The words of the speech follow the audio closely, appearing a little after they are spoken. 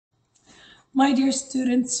My dear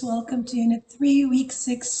students, welcome to Unit 3, Week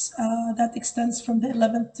 6, that extends from the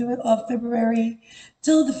 11th of February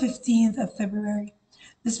till the 15th of February.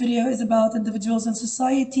 This video is about individuals and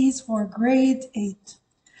societies for grade 8.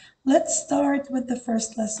 Let's start with the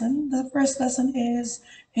first lesson. The first lesson is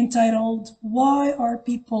entitled, Why Are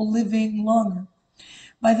People Living Longer?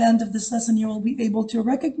 By the end of this lesson, you will be able to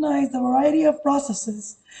recognize the variety of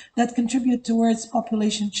processes that contribute towards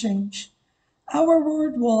population change. Our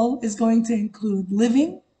word wall is going to include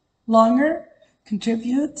living, longer,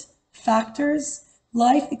 contribute, factors,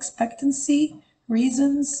 life expectancy,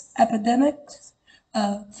 reasons, epidemics,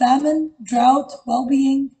 famine, drought,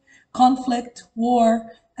 well-being, conflict,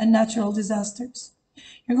 war, and natural disasters.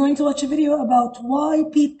 You're going to watch a video about why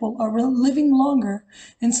people are living longer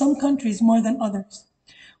in some countries more than others.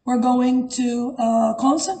 We're going to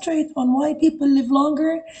concentrate on why people live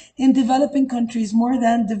longer in developing countries more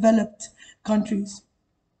than developed countries.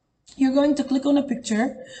 You're going to click on a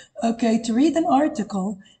picture, okay, to read an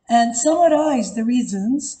article and summarize the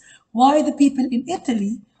reasons why the people in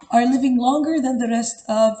Italy are living longer than the rest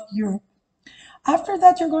of Europe. After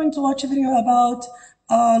that, you're going to watch a video about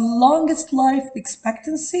longest life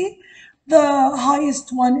expectancy. The highest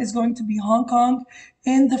one is going to be Hong Kong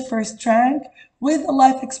in the first rank with a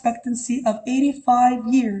life expectancy of 85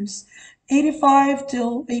 years, 85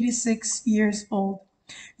 till 86 years old.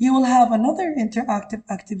 You will have another interactive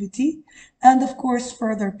activity and of course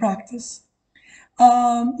further practice.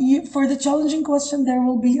 For the challenging question, there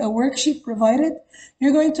will be a worksheet provided.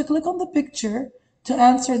 You're going to click on the picture to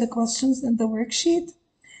answer the questions in the worksheet,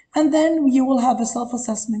 and then you will have a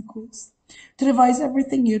self-assessment quiz. To revise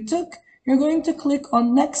everything you took, you're going to click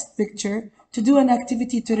on next picture to do an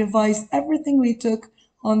activity to revise everything we took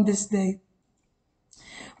on this day.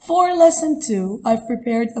 For lesson 2, I've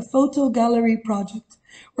prepared a photo gallery project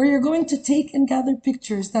where you're going to take and gather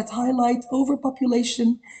pictures that highlight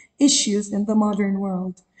overpopulation issues in the modern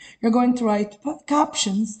world. You're going to write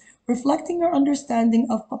captions reflecting your understanding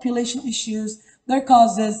of population issues, their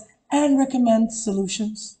causes, and recommend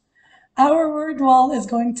solutions. Our word wall is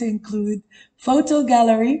going to include photo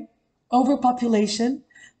gallery, overpopulation,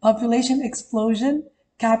 population explosion,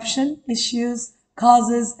 caption, issues,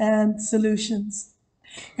 causes, and solutions.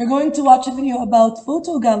 You're going to watch a video about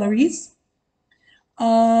photo galleries,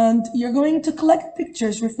 and you're going to collect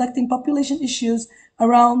pictures reflecting population issues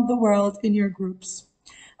around the world in your groups.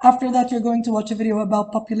 After that, you're going to watch a video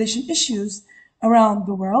about population issues around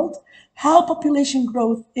the world, how population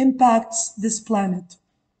growth impacts this planet.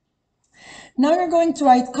 Now you're going to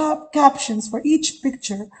write captions for each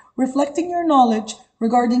picture reflecting your knowledge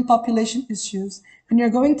regarding population issues, and you're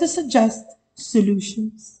going to suggest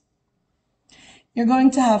solutions. You're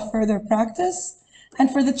going to have further practice.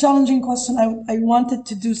 And for the challenging question, I wanted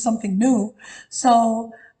to do something new.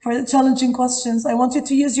 So for the challenging questions, I want you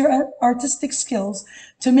to use your artistic skills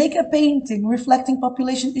to make a painting reflecting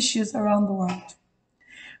population issues around the world.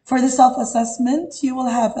 For the self-assessment, you will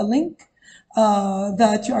have a link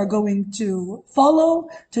that you are going to follow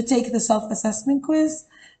to take the self-assessment quiz.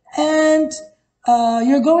 And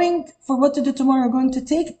for what to do tomorrow, you're going to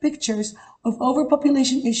take pictures of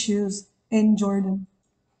overpopulation issues in Jordan.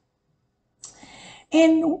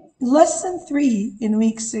 In lesson 3 in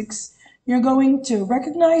week 6, you're going to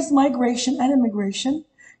recognize migration and immigration.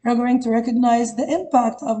 You're going to recognize the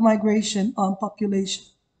impact of migration on population.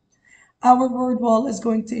 Our word wall is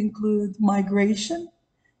going to include migration,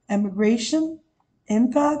 immigration,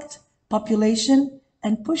 impact, population,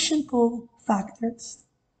 and push and pull factors.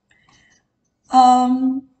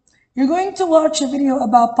 You're going to watch a video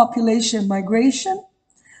about population migration,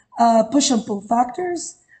 push and pull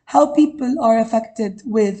factors, how people are affected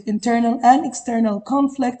with internal and external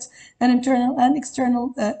conflicts and internal and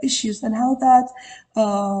external issues, and how that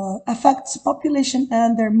affects population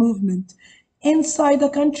and their movement inside the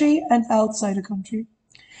country and outside the country.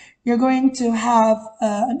 You're going to have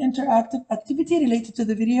an interactive activity related to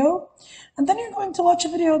the video, and then you're going to watch a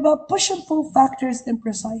video about push and pull factors in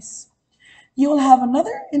precise. You will have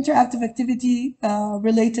another interactive activity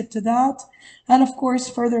related to that, and of course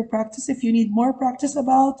further practice if you need more practice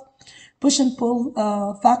about push and pull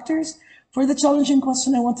factors. For the challenging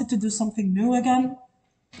question, I wanted to do something new again.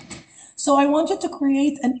 So I want you to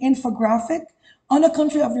create an infographic on a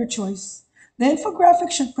country of your choice. The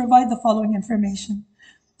infographic should provide the following information: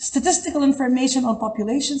 statistical information on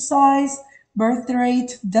population size, birth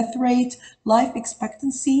rate, death rate, life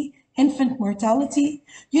expectancy, infant mortality.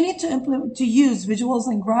 You need to use visuals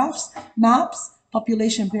and graphs, maps,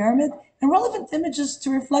 population pyramid, and relevant images to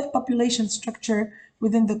reflect population structure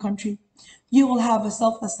within the country. You will have a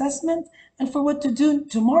self-assessment, and for what to do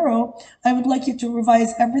tomorrow, I would like you to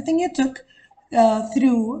revise everything you took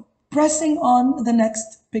through pressing on the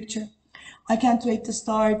next picture. I can't wait to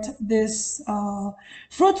start this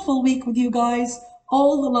fruitful week with you guys.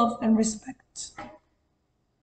 All the love and respect.